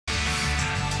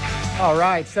All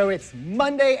right, so it's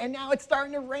Monday, and now it's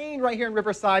starting to rain right here in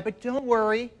Riverside, but don't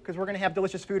worry, because we're going to have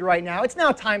delicious food right now. It's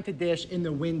now time to dish in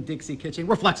the Winn-Dixie kitchen.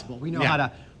 We're flexible. We know how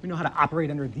to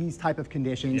operate under these type of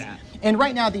conditions. Yeah. And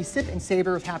right now, the Sip and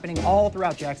Savor is happening all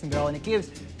throughout Jacksonville, and it gives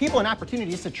people an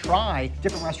opportunity just to try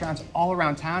different restaurants all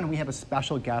around town, and we have a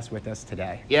special guest with us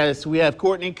today. Yes, we have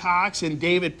Courtney Cox and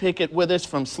David Pickett with us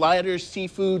from Sliders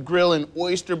Seafood Grill and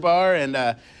Oyster Bar,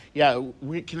 and yeah,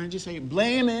 can I just say,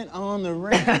 blame it on the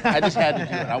rain? I just had to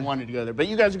do it. I wanted to go there. But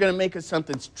you guys are going to make us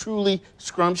something truly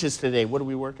scrumptious today. What are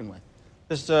we working with?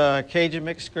 This is a Cajun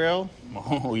mixed grill.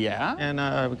 Oh, yeah?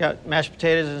 And we got mashed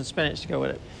potatoes and spinach to go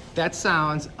with it. That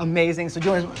sounds amazing. So do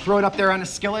you want to throw it up there on a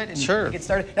skillet and get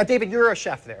started? Now, David, you're a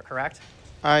chef there, correct?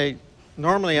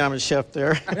 Normally I'm a chef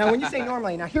there. Now, when you say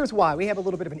normally, now here's why. We have a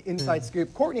little bit of an inside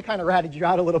scoop. Courtney kind of ratted you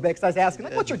out a little bit because I was asking,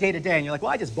 like, what's your day-to-day? And you're like,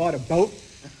 well, I just bought a boat,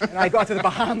 and I go out to the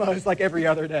Bahamas like every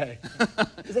other day.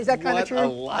 Is that kind of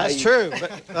true? That's true,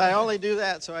 but I only do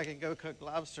that so I can go cook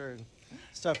lobster and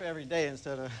stuff every day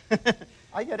instead of...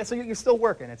 I get it. So you're still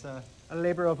working. It's a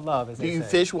labor of love, as they say. Do you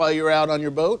fish while you're out on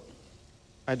your boat?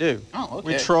 I do. Oh, okay.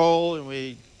 We troll and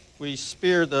we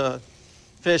spear the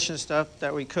fish and stuff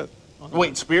that we cook.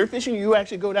 Wait, spearfishing? You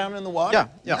actually go down in the water?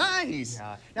 Yeah. Nice.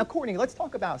 Yeah. Now, Courtney, let's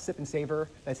talk about Sip and Savor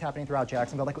that's happening throughout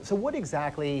Jacksonville. Like, so what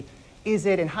exactly is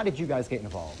it, and how did you guys get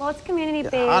involved? Well, it's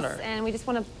community-based, and we just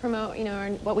want to promote, you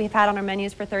know, what we've had on our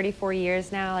menus for 34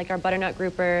 years now, like our butternut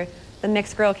grouper. The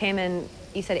mixed grill came in,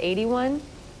 you said 81?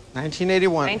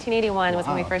 1981. 1981 was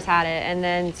when we first had it, and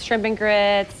then shrimp and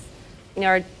grits, you know,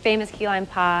 our famous key lime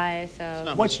pie.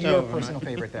 So, what's your personal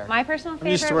favorite there? My personal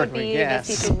favorite would be the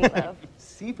seafood meatloaf.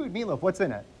 Seafood meatloaf. What's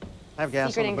in it? I have gas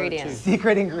Secret on the boat, ingredients. too.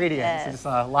 Secret ingredients. Yes. It's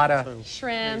a lot of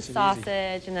shrimp,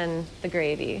 sausage, and then the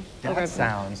gravy. That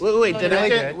sounds. Wait,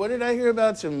 good. What did I hear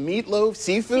about some meatloaf,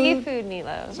 seafood? Seafood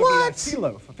meatloaf. So what? Sea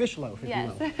loaf, a fish loaf, if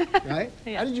Yes. you will. Right?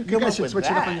 Yeah. How did you You come guys up should with switch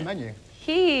that? it up on your menu.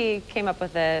 He came up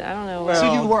with it. I don't know. Well,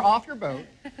 So you were off your boat,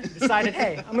 decided,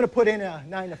 hey, I'm going to put in a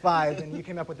 9 to 5, and you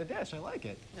came up with the dish. I like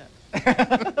it. Yeah.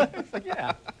 It's like,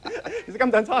 yeah. He's like, I'm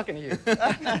done talking to you.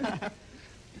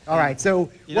 All right,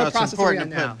 so you know, what it's process are we on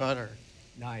important to now? put butter.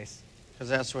 Nice. Because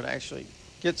that's what actually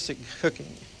gets it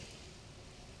cooking.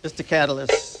 It's the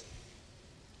catalyst.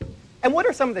 And what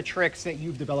are some of the tricks that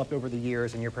you've developed over the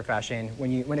years in your profession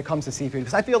when it comes to seafood?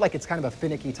 Because I feel like it's kind of a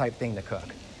finicky type thing to cook.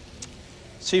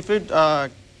 Seafood,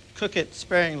 cook it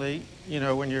sparingly, you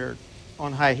know, when you're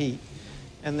on high heat.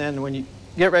 And then when you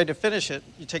get ready to finish it,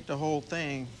 you take the whole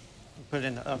thing and put it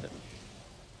in the oven.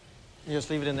 You just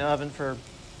leave it in the oven for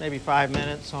maybe 5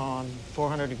 minutes on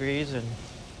 400 degrees, and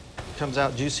it comes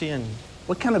out juicy and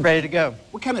ready to go.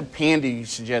 What kind of pan do you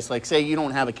suggest? Like, say you don't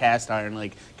have a cast iron.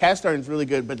 Like, cast iron's really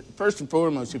good, but first and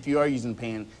foremost, if you are using a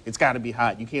pan, it's got to be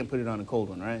hot. You can't put it on a cold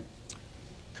one, right?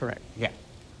 Correct. Yeah.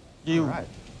 You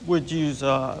would use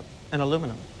an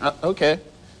aluminum. Okay.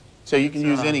 So you can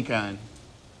use any kind.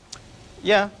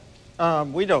 Yeah.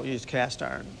 We don't use cast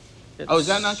iron. Oh, is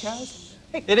that not cast?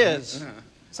 It is.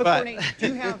 So, but Courtney, do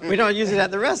you have... we don't use it at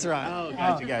the restaurant. Oh,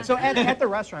 gotcha. So at the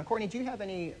restaurant, Courtney, do you have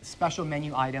any special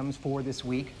menu items for this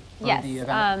week? Yes, The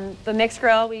event? the mixed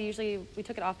grill, we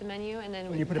took it off the menu, and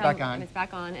then you put it back on. And it's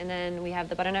back on, and then we have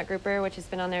the butternut grouper, which has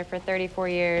been on there for 34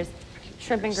 years.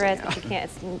 Shrimp and grits, but you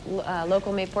can't. It's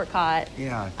local made pork cod.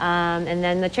 Yeah. And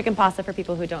then the chicken pasta for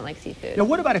people who don't like seafood. Now,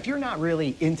 what about if you're not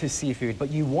really into seafood, but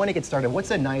you want to get started?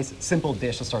 What's a nice, simple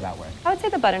dish to start out with? I would say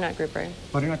the butternut grouper.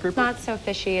 Butternut grouper? It's not so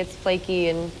fishy. It's flaky,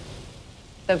 and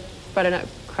the butternut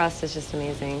crust is just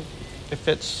amazing. It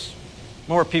fits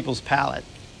more people's palate,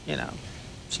 you know.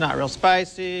 It's not real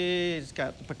spicy. It's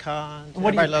got the pecans.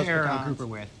 What do you Everybody pair loves a grouper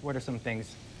with? What are some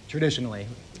things traditionally?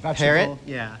 Vegetable? Pair it?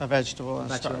 Yeah. A vegetable and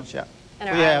Vegetable. starch, yeah. And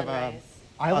our we have island rice.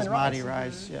 Island basmati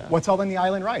rice, yeah. What's all in the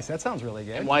island rice? That sounds really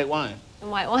good. And white wine.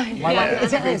 And white wine. White wine.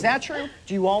 Yeah. Is that true?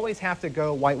 Do you always have to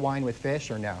go white wine with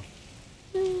fish or no?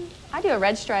 I do a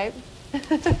red stripe. So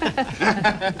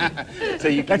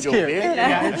you can go big?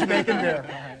 Yeah, Jamaican beer.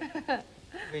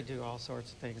 We do all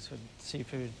sorts of things with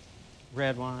seafood,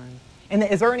 red wine. And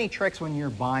is there any tricks when you're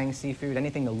buying seafood?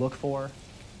 Anything to look for?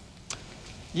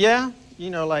 Yeah, you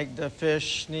know, like the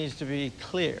fish needs to be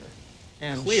clear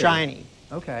and shiny.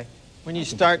 Okay. When you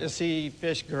start to see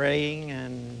fish graying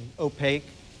and opaque,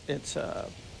 it's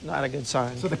not a good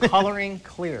sign. So the coloring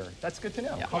clear. That's good to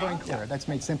know. Yeah. Coloring clear. That's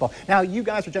made simple. Now, you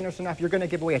guys are generous enough. You're going to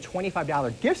give away a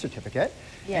 $25 gift certificate.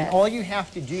 Yes. And all you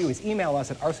have to do is email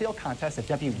us at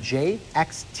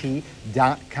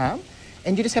rclcontest@wjxt.com.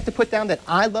 And you just have to put down that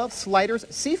I love Sliders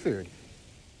Seafood.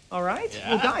 All right? Yeah.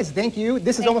 Well, guys, thank you.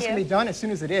 This is Thank almost you. going to be done as soon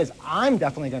as it is. I'm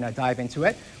definitely going to dive into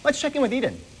it. Let's check in with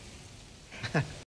Eden.